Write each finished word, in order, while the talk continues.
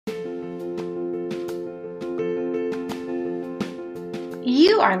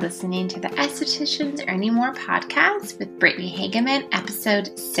You are listening to the Estheticians Earning More podcast with Brittany Hageman,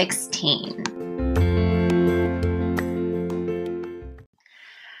 episode 16.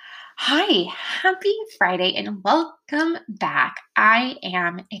 Hi, happy Friday and welcome back. I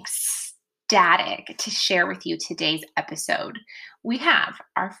am ecstatic to share with you today's episode. We have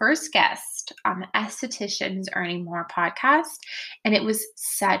our first guest on the Estheticians Earning More podcast, and it was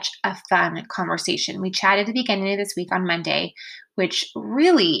such a fun conversation. We chatted at the beginning of this week on Monday, which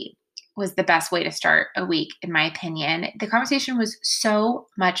really was the best way to start a week, in my opinion. The conversation was so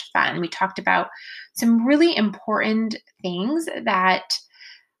much fun. We talked about some really important things that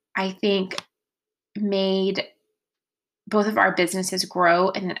I think made both of our businesses grow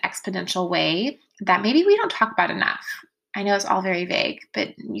in an exponential way that maybe we don't talk about enough. I know it's all very vague, but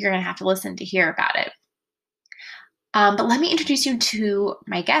you're going to have to listen to hear about it. But let me introduce you to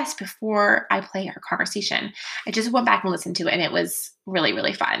my guest before I play our conversation. I just went back and listened to it, and it was really,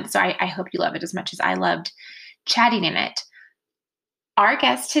 really fun. So I hope you love it as much as I loved chatting in it. Our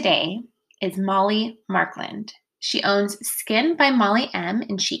guest today is Molly Markland. She owns Skin by Molly M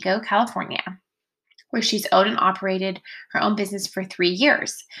in Chico, California, where she's owned and operated her own business for 3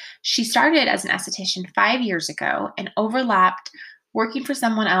 years. She started as an esthetician 5 years ago and overlapped working for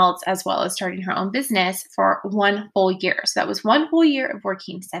someone else as well as starting her own business for 1 full year. So that was 1 full year of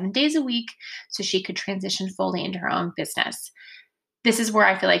working 7 days a week so she could transition fully into her own business. This is where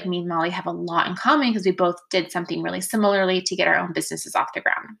I feel like me and Molly have a lot in common because we both did something really similarly to get our own businesses off the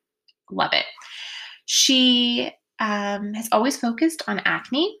ground. Love it. She has always focused on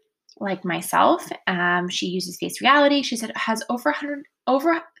acne, like myself. She uses Face Reality. She said it has over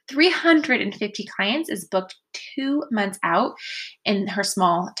 350 clients, is booked 2 months out in her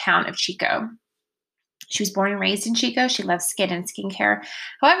small town of Chico. She was born and raised in Chico. She loves skin and skincare.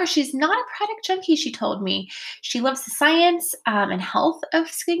 However, she's not a product junkie, she told me. She loves the science and health of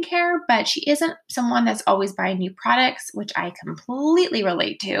skincare, but she isn't someone that's always buying new products, which I completely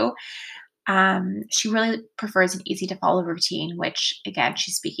relate to. She really prefers an easy to follow routine, which again,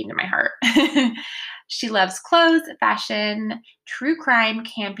 she's speaking to my heart. She loves clothes, fashion, true crime,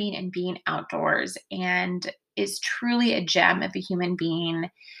 camping, and being outdoors, and is truly a gem of a human being.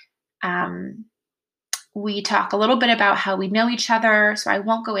 We talk a little bit about how we know each other, so I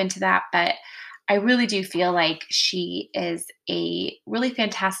won't go into that, but I really do feel like she is a really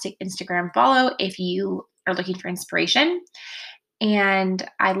fantastic Instagram follow if you are looking for inspiration. And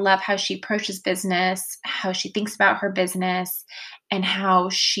I love how she approaches business, how she thinks about her business, and how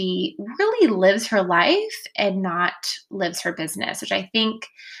she really lives her life and not lives her business, which I think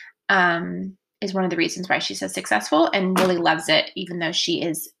is one of the reasons why she's so successful and really loves it, even though she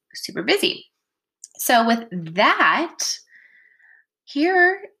is super busy. So with that,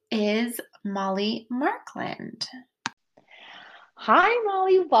 here is Molly Markland. Hi,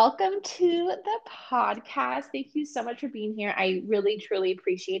 Molly. Welcome to the podcast. Thank you so much for being here. I really, truly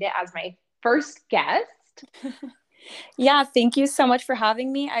appreciate it as my first guest. Yeah, thank you so much for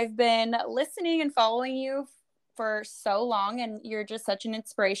having me. I've been listening and following you for so long, and you're just such an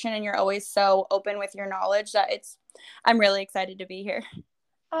inspiration, and you're always so open with your knowledge that I'm really excited to be here.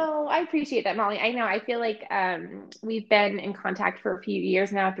 Oh, I appreciate that, Molly. I know. I feel like we've been in contact for a few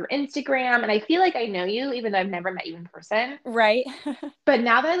years now through Instagram, and I feel like I know you, even though I've never met you in person. Right. But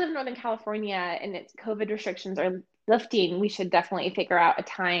now that I live in Northern California and it's COVID restrictions are lifting, we should definitely figure out a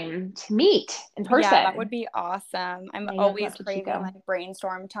time to meet in person. Yeah, that would be awesome. I'm always craving like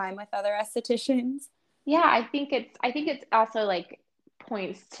brainstorm time with other estheticians. Yeah, I think it's also like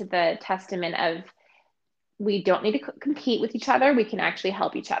points to the testament of we don't need to compete with each other. We can actually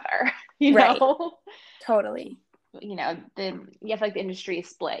help each other, you Right. know? Totally. You know, you have like the industry is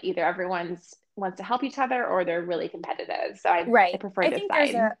split. Either everyone's wants to help each other or they're really competitive. So I prefer this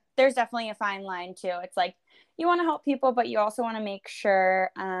side. There's definitely a fine line too. It's like you want to help people, but you also want to make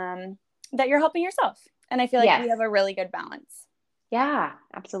sure that you're helping yourself. And I feel like we have a really good balance. Yeah,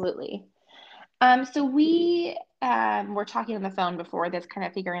 absolutely. So we were talking on the phone before this, kind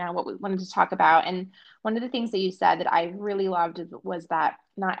of figuring out what we wanted to talk about. And one of the things that you said that I really loved was that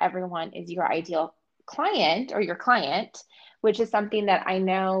not everyone is your ideal client or your client, which is something that I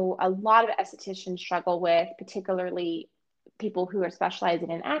know a lot of estheticians struggle with, particularly people who are specializing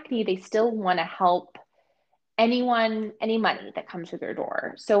in acne. They still want to help anyone, any money that comes through their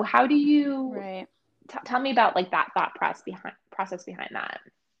door. So how do you tell me about like that thought process behind that?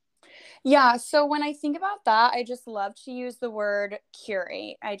 Yeah, so when I think about that, I just love to use the word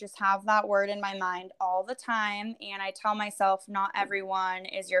curate. I just have that word in my mind all the time, and I tell myself not everyone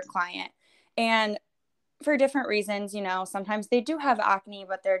is your client. And for different reasons. Sometimes they do have acne,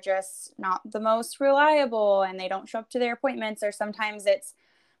 but they're just not the most reliable and they don't show up to their appointments. Or sometimes it's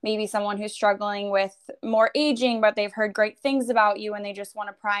maybe someone who's struggling with more aging, but they've heard great things about you and they just want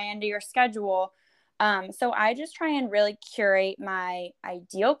to pry into your schedule. So I just try and really curate my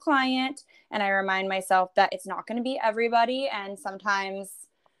ideal client, and I remind myself that it's not going to be everybody, and sometimes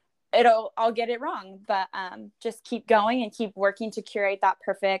I'll get it wrong, but just keep going and keep working to curate that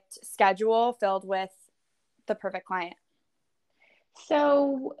perfect schedule filled with the perfect client.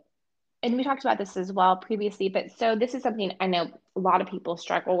 So, and we talked about this as well previously, but so this is something I know a lot of people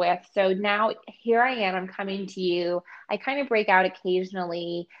struggle with. So now here I am, I'm coming to you. I kind of break out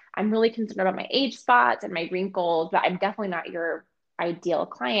occasionally. I'm really concerned about my age spots and my wrinkles, but I'm definitely not your ideal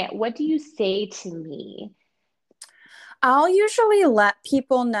client. What do you say to me? I'll usually let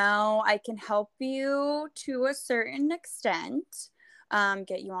people know I can help you to a certain extent,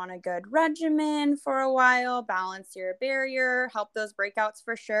 get you on a good regimen for a while, balance your barrier, help those breakouts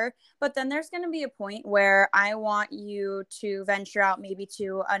for sure. But then there's going to be a point where I want you to venture out maybe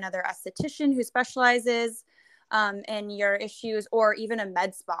to another esthetician who specializes in your issues, or even a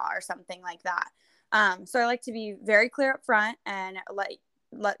med spa or something like that. So I like to be very clear up front and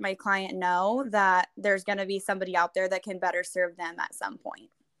let my client know that there's going to be somebody out there that can better serve them at some point.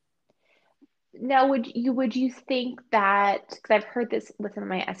 Now, would you think that, because I've heard this with some of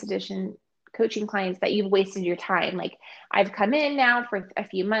my esthetician coaching clients, that you've wasted your time. Like, I've come in now for a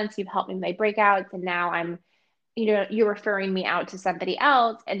few months, you've helped me with my breakouts, and now you're referring me out to somebody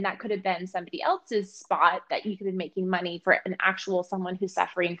else, and that could have been somebody else's spot that you could have been making money for an actual someone who's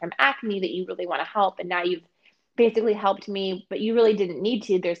suffering from acne that you really want to help. And now you've basically helped me, but you really didn't need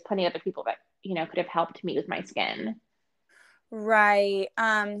to. There's plenty of other people that, could have helped me with my skin. Right.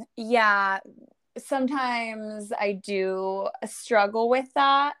 Yeah. Sometimes I do struggle with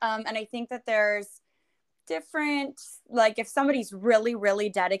that. And I think that there's different, like if somebody's really, really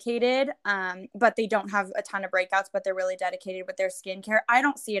dedicated, but they don't have a ton of breakouts, but they're really dedicated with their skincare, I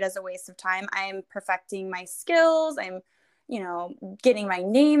don't see it as a waste of time. I'm perfecting my skills. I'm, getting my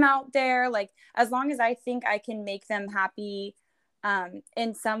name out there. Like, as long as I think I can make them happy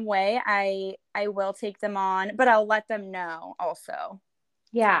in some way, I will take them on, but I'll let them know also.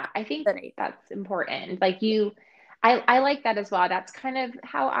 Yeah, I think that's important. I like that as well. That's kind of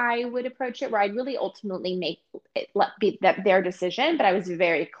how I would approach it, where I'd really ultimately make it be that their decision, but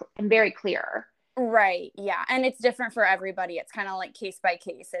I'm very clear. Right. Yeah. And it's different for everybody. It's kind of like case by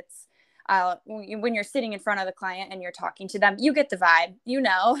case. It's when you're sitting in front of the client and you're talking to them, you get the vibe, Yeah,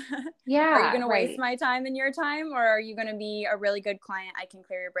 are you going to right. waste my time and your time, or are you going to be a really good client? I can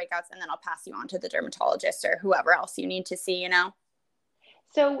clear your breakouts and then I'll pass you on to the dermatologist or whoever else you need to see.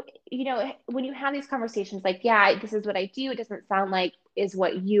 So, when you have these conversations, like, yeah, this is what I do, it doesn't sound like is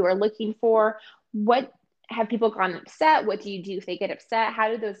what you are looking for. What have people gone upset? What do you do if they get upset?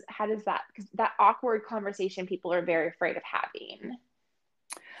 How does that, because that awkward conversation people are very afraid of having.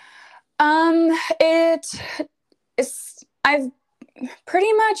 It is, I've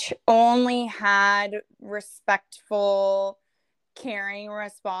pretty much only had respectful, caring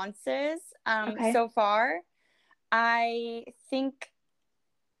responses Okay. so far. I think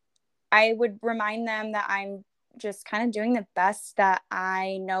I would remind them that I'm just kind of doing the best that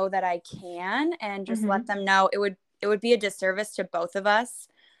I know that I can, and just let them know it would be a disservice to both of us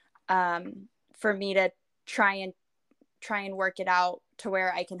for me to try and work it out to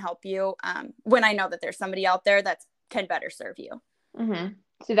where I can help you when I know that there's somebody out there that can better serve you.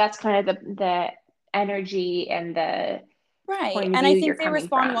 So that's kind of the energy and the Right. point of And view I you're think they coming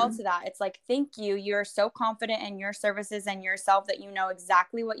respond well from. to that. It's like, thank you. You're so confident in your services and yourself that you know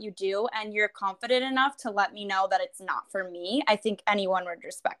exactly what you do. And you're confident enough to let me know that it's not for me. I think anyone would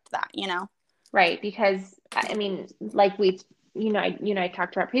respect that. Right. Because I mean, like I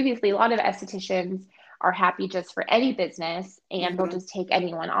talked about previously, a lot of estheticians are happy just for any business and they'll Mm-hmm. just take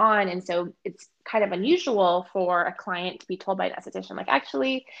anyone on. And so it's kind of unusual for a client to be told by an esthetician, like,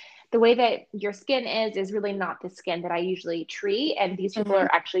 actually, the way that your skin is really not the skin that I usually treat. And these people Mm-hmm.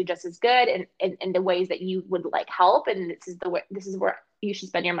 are actually just as good in the ways that you would like help. And this is where you should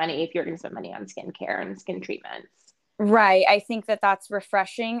spend your money if you're going to spend money on skincare and skin treatments. Right. I think that that's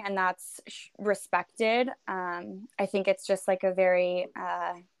refreshing and that's respected. I think it's just like a very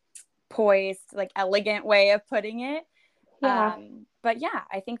poised, like elegant way of putting it. Yeah. But yeah,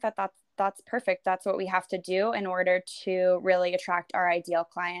 I think that that's perfect. That's what we have to do in order to really attract our ideal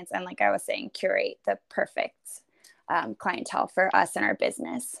clients. And like I was saying, curate the perfect clientele for us and our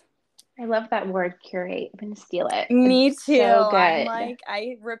business. I love that word, curate. I'm going to steal it. Me It's too. so I'm good. like,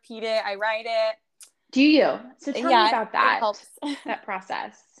 I repeat it, I write it. Do you? So tell me Yeah, about it that, helps. that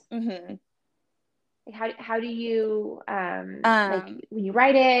process. Mm-hmm. Like how do you like Um, when you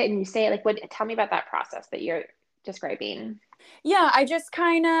write it and you say it, like what tell me about that process that you're describing. yeah, I just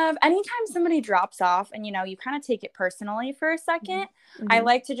kind of, anytime somebody drops off and, you kind of take it personally for a second, I Mm-hmm.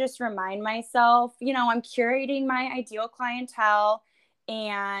 like to just remind myself, I'm curating my ideal clientele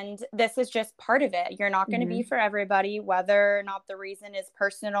and this is just part of it. You're not going to be Mm-hmm. for everybody, whether or not the reason is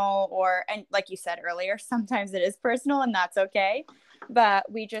personal and like you said earlier, sometimes it is personal and that's okay.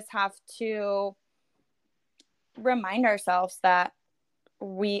 But we just have to remind ourselves that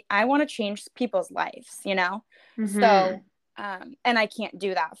I want to change people's lives. Mm-hmm. So, and I can't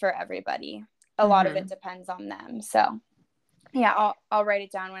do that for everybody. A lot of it Mm-hmm. depends on them. So, yeah, I'll write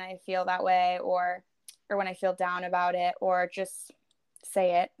it down when I feel that way, or when I feel down about it, or just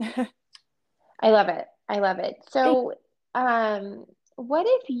say it. I love it. I love it. Thank- So, what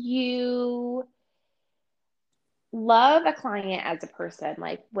if you love a client as a person?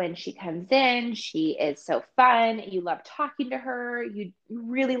 Like when she comes in, she is so fun. You love talking to her. You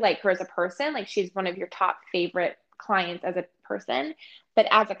really like her as a person. Like she's one of your top favorite clients as a person. But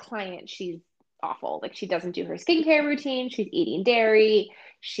as a client, she's awful. Like she doesn't do her skincare routine. She's eating dairy.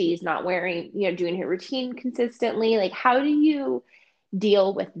 She's not wearing, doing her routine consistently. Like, how do you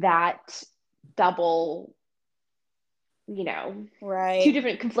deal with that double, two right.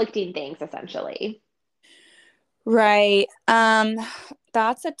 different conflicting things essentially? Right.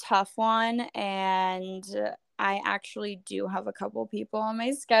 That's a tough one. And I actually do have a couple people on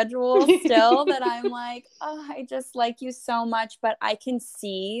my schedule still that I'm like, oh, I just like you so much, but I can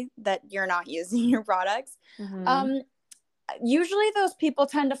see that you're not using your products. Mm-hmm. Um, Usually those people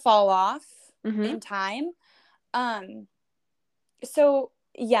tend to fall off Mm-hmm. in time. Um, so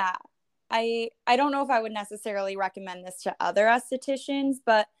yeah, I don't know if I would necessarily recommend this to other estheticians,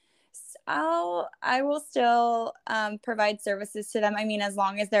 but I will still provide services to them. I mean, as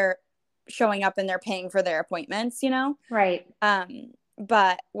long as they're showing up and they're paying for their appointments. Right.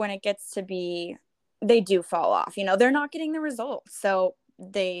 But when it gets to be, they do fall off. They're not getting the results, so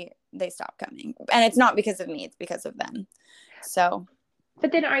they stop coming, and it's not because of me; it's because of them. So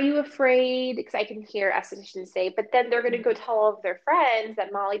But then are you afraid? Because I can hear estheticians say, but then they're going to go tell all of their friends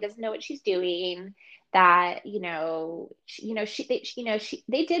that Molly doesn't know what she's doing. That they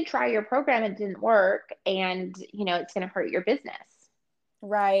did try your program and it didn't work, and it's going to hurt your business.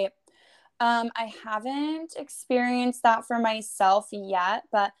 right. I haven't experienced that for myself yet,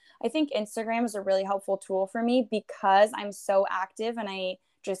 but I think Instagram is a really helpful tool for me because I'm so active and I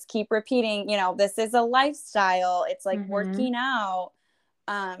just keep repeating, this is a lifestyle. It's like Mm-hmm. working out.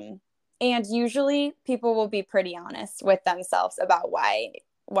 And usually people will be pretty honest with themselves about why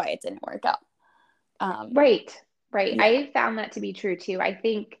it didn't work out. Um, Right. Right. yeah. I found that to be true too. I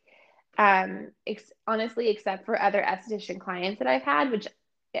think honestly, except for other esthetician clients that I've had, which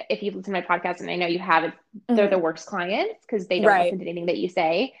if you listen to my podcast and I know you have, they're the Mhm. worst clients because they don't Right. listen to anything that you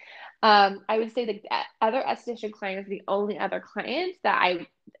say. I would say that other esthetician clients are the only other clients that I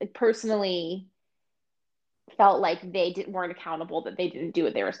personally felt like weren't accountable, that they didn't do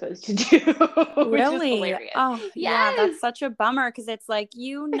what they were supposed to do, which is Really? hilarious. Oh, yeah, Yes. that's such a bummer because it's like,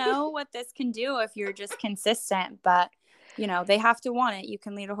 what this can do if you're just consistent, but they have to want it. You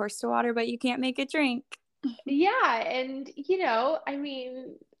can lead a horse to water, but you can't make it drink. Yeah, and I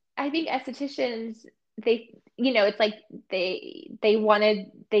mean, I think estheticians, it's like they want to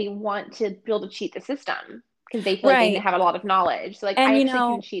be able to cheat the system because they feel like they Right. have a lot of knowledge. So like And I actually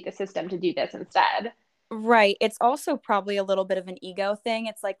can cheat the system to do this instead. right. It's also probably a little bit of an ego thing.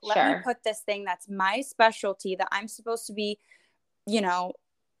 It's like, let me Sure. put this thing that's my specialty that I'm supposed to be, you know,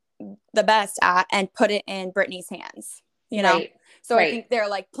 the best at and put it in Brittany's hands. Right. So I Right. think they're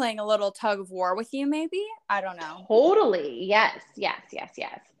like playing a little tug of war with you, maybe. I don't know. Totally. Yes. Yes. Yes.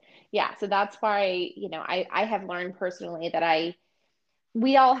 Yes. Yeah. So that's why, I have learned personally that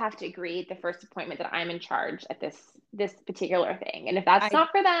we all have to agree at the first appointment that I'm in charge at this particular thing. And if that's I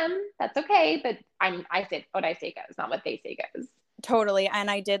not for them, that's okay. But I say what I say goes, not what they say goes. totally. And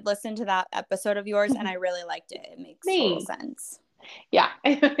I did listen to that episode of yours and I really liked it. It makes total Thanks. sense. Yeah.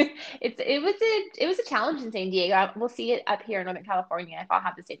 It was a challenge in San Diego. We'll see it up here in Northern California if I'll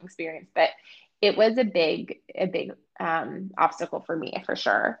have the same experience. But it was a big obstacle for me for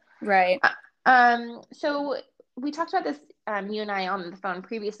sure. Right. So we talked about this, you and I on the phone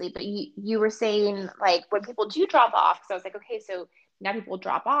previously, but you were saying like when people do drop off, so I was like, okay, so now people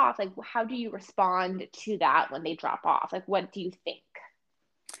drop off, like how do you respond to that when they drop off? Like what do you think?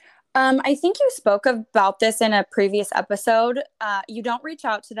 I think you spoke about this in a previous episode. You don't reach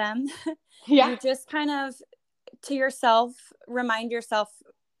out to them. Yeah. You just kind of to yourself, remind yourself.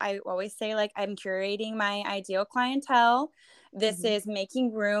 I always say, like, I'm curating my ideal clientele. This is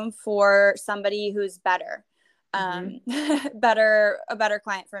making room for somebody who's better, a better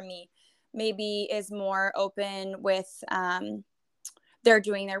client for me. Maybe is more open with, they're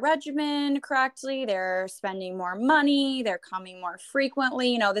doing their regimen correctly. They're spending more money. They're coming more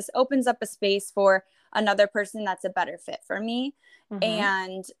frequently. This opens up a space for another person that's a better fit for me,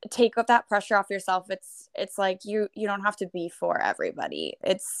 and take that pressure off yourself. It's like you don't have to be for everybody.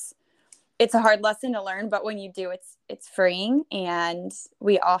 It's a hard lesson to learn, but when you do, it's freeing. And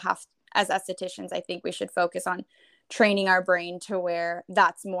we all have, as estheticians, I think we should focus on training our brain to where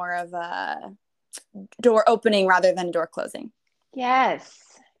that's more of a door opening rather than door closing.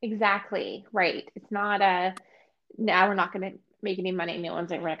 Yes, exactly. Right. It's not now we're not going to make any money. No one's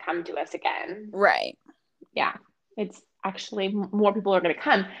going to come to us again. Right. Yeah. It's actually more people are going to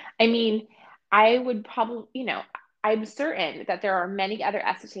come. I mean, I would probably, I'm certain that there are many other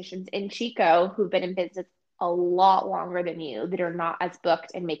estheticians in Chico who've been in business a lot longer than you that are not as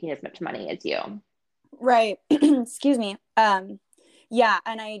booked and making as much money as you. Right. Excuse me. Yeah.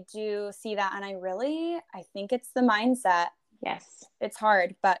 And I do see that. And I think it's the mindset. Yes. It's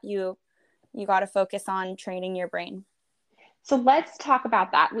hard, but you got to focus on training your brain. So let's talk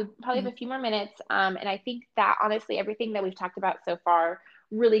about that. We probably have a few more minutes. And I think that honestly, everything that we've talked about so far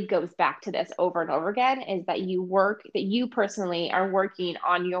really goes back to this over and over again, is that you personally are working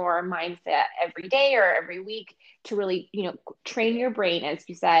on your mindset every day or every week to really, train your brain, as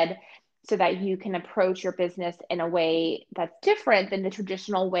you said, so that you can approach your business in a way that's different than the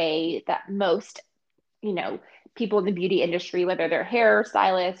traditional way that most, people in the beauty industry, whether they're hair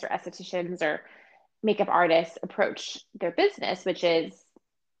stylists or estheticians or makeup artists, approach their business, which is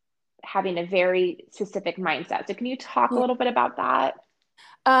having a very specific mindset. So can you talk a little bit about that?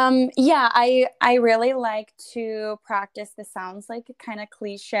 Yeah, I really like to practice. This sounds like kind of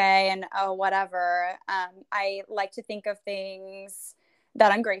cliche and whatever. I like to think of things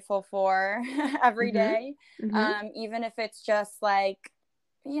that I'm grateful for every day. Even if it's just like,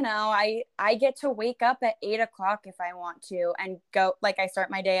 I get to wake up at 8:00 if I want to and go, like I start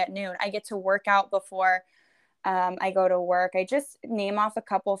my day at noon. I get to work out before I go to work. I just name off a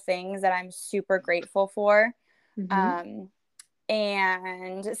couple things that I'm super grateful for.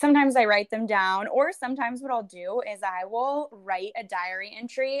 And sometimes I write them down, or sometimes what I'll do is I will write a diary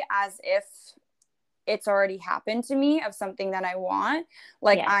entry as if it's already happened to me, of something that I want.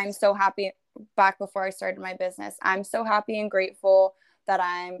 Like, yes. I'm so happy, back before I started my business, I'm so happy and grateful that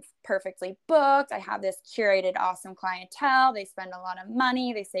I'm perfectly booked. I have this curated, awesome clientele. They spend a lot of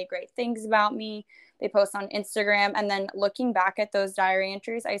money. They say great things about me. They post on Instagram. And then looking back at those diary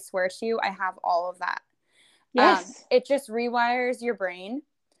entries, I swear to you, I have all of that. Yes. It just rewires your brain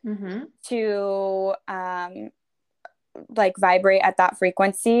to like vibrate at that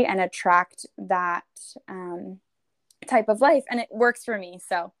frequency and attract that type of life. And it works for me.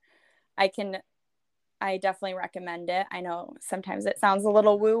 So I definitely recommend it. I know sometimes it sounds a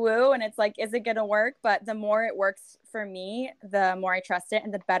little woo-woo and it's like, is it going to work? But the more it works for me, the more I trust it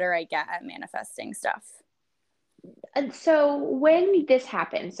and the better I get at manifesting stuff. And so when this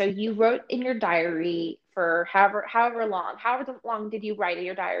happened, so you wrote in your diary for however long did you write in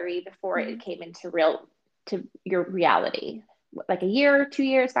your diary before it came into your reality? Like a year, 2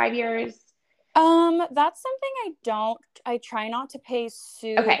 years, 5 years? That's something I try not to pay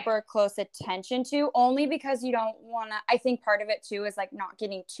super close attention to, only because you don't want to, I think part of it too is like not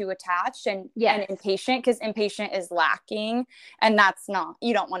getting too attached and impatient, because impatient is lacking, and that's not,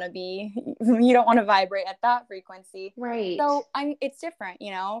 you don't want to vibrate at that frequency. Right. So it's different,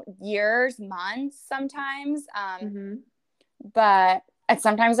 years, months sometimes. But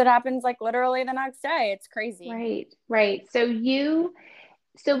sometimes it happens like literally the next day. It's crazy. Right.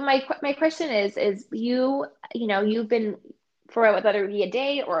 So my question is you've been, for whether it be a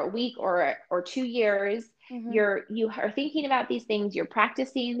day or a week or 2 years, you are thinking about these things, you're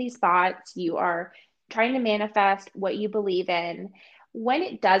practicing these thoughts, you are trying to manifest what you believe in. When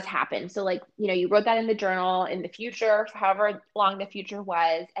it does happen, so like, you wrote that in the journal in the future, however long the future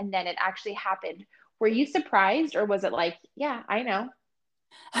was, and then it actually happened. Were you surprised, or was it like, yeah, I know?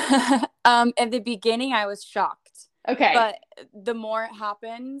 At the beginning, I was shocked. Okay. But the more it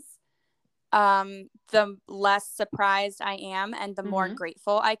happens, the less surprised I am and the more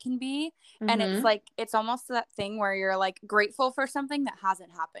grateful I can be. And it's like, it's almost that thing where you're like grateful for something that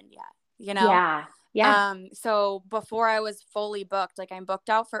hasn't happened yet, Yeah. So before I was fully booked, like I'm booked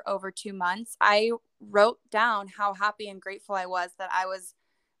out for over 2 months, I wrote down how happy and grateful I was that I was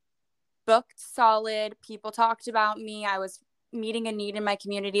booked solid. People talked about me. I was meeting a need in my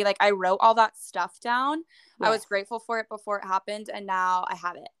community. Like, I wrote all that stuff down. Yes. I was grateful for it before it happened, and now I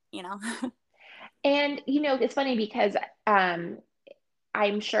have it, And it's funny because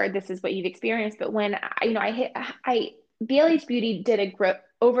I'm sure this is what you've experienced, but when I BLH Beauty did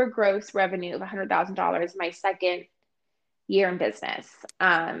over gross revenue of $100,000 my second year in business,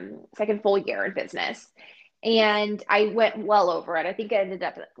 second full year in business. And I went well over it. I think I ended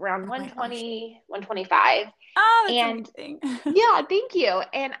up around Oh my gosh. 120, 125. Oh, that's And amazing. yeah, thank you.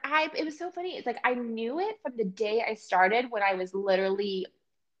 And it was so funny. It's like I knew it from the day I started when I was literally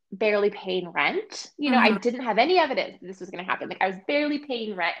barely paying rent. I Hmm. didn't have any evidence that this was going to happen. Like I was barely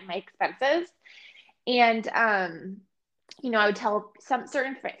paying rent and my expenses. And I would tell some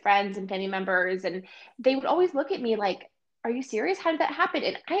certain friends and family members, and they would always look at me like, "Are you serious? How did that happen?"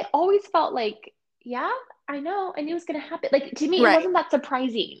 And I always felt like, "Yeah, I know. I knew it was going to happen." Like to me, it Right. wasn't that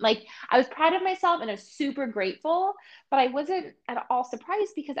surprising. Like I was proud of myself and I was super grateful, but I wasn't at all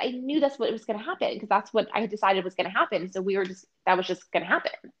surprised because I knew that's what was going to happen because that's what I had decided was going to happen. So that was just going to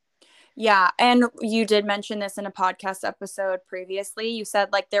happen. Yeah. And you did mention this in a podcast episode previously. You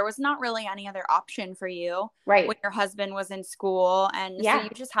said like there was not really any other option for you Right. when your husband was in school. And so Yeah. you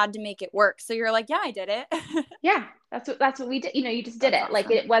just had to make it work. So you're like, yeah, I did it. Yeah, that's what we did. You just did That's it. Like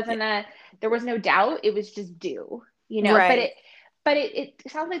awesome. it Yeah. wasn't there was no doubt. It was just due. But Right. it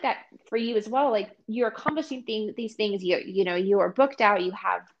sounds like that for you as well. Like you're accomplishing these things. You are booked out. You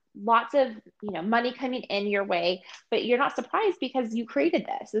have lots of money coming in your way, but you're not surprised because you created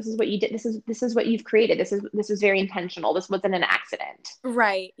this. This is what you did. This is what you've created. This was very intentional. This wasn't an accident.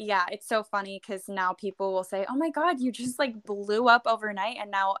 Right. Yeah. It's so funny because now people will say, oh my God, you just like blew up overnight. And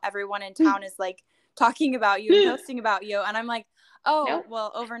now everyone in town is like talking about you and posting about you. And I'm like, oh, No.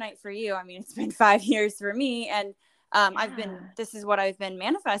 well, overnight for you. I mean, it's been 5 years for me. And Yeah. this is what I've been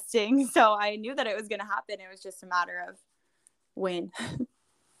manifesting. So I knew that it was going to happen. It was just a matter of when.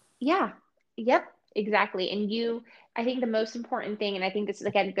 Yeah. Yep. Exactly. And I think the most important thing, and I think this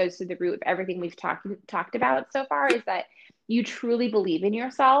again goes to the root of everything we've talked about so far, is that you truly believe in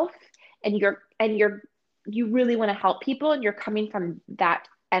yourself, and you really want to help people, and you're coming from that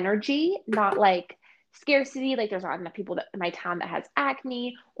energy, not like scarcity, like there's not enough people in my town that has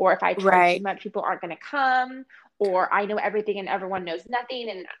acne, or if I charge too Right. much, people aren't going to come, or I know everything and everyone knows nothing,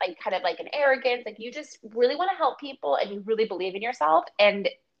 and like kind of like an arrogance. Like you just really want to help people, and you really believe in yourself, and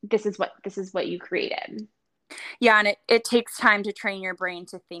this is what you created. Yeah. And it takes time to train your brain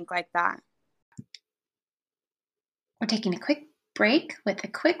to think like that. We're taking a quick break with a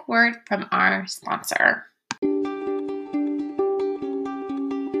quick word from our sponsor.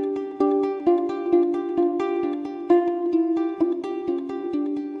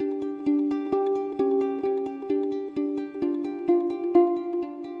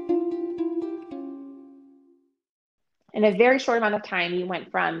 In a very short amount of time, you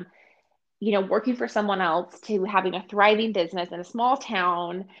went from working for someone else to having a thriving business in a small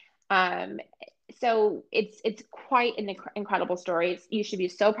town. Um, so it's quite an incredible story. You should be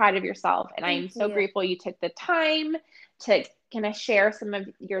so proud of yourself, and I Thank am so you. grateful you took the time to kind of share some of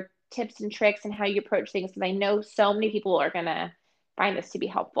your tips and tricks and how you approach things, because I know so many people are gonna find this to be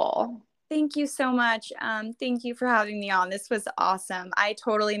helpful. Thank you so much. Thank you for having me on. This was awesome. I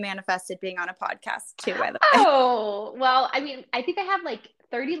totally manifested being on a podcast too, by the way. Oh, well, I mean, I think I have like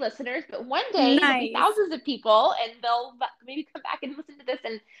 30 listeners, but one day there'll be Nice. thousands of people and they'll maybe come back and listen to this.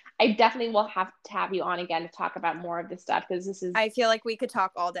 And I definitely will have to have you on again to talk about more of this stuff because this is I feel like we could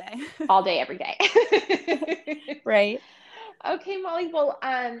talk all day. all day, every day. Right. Okay, Molly. Well,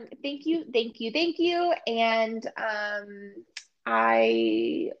 thank you, thank you, thank you. And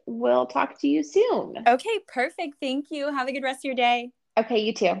I will talk to you soon. Okay, perfect. Thank you. Have a good rest of your day. Okay,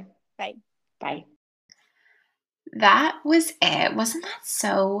 you too. Bye. Bye. That was it. Wasn't that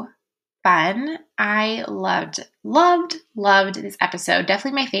so fun? I loved this episode.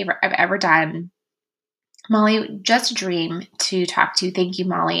 Definitely my favorite I've ever done. Molly, just a dream to talk to. Thank you,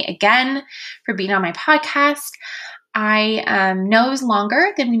 Molly, again for being on my podcast. I know it was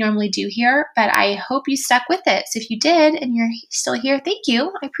longer than we normally do here, but I hope you stuck with it. So if you did and you're still here, thank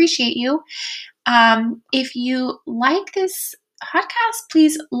you. I appreciate you. If you like this podcast,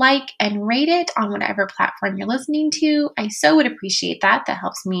 please like and rate it on whatever platform you're listening to. I so would appreciate that. That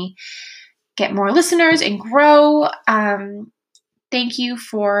helps me get more listeners and grow. Thank you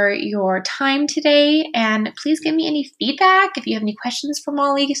for your time today. And please give me any feedback if you have any questions for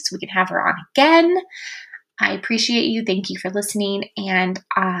Molly so we can have her on again. I appreciate you. Thank you for listening. And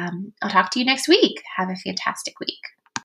I'll talk to you next week. Have a fantastic week.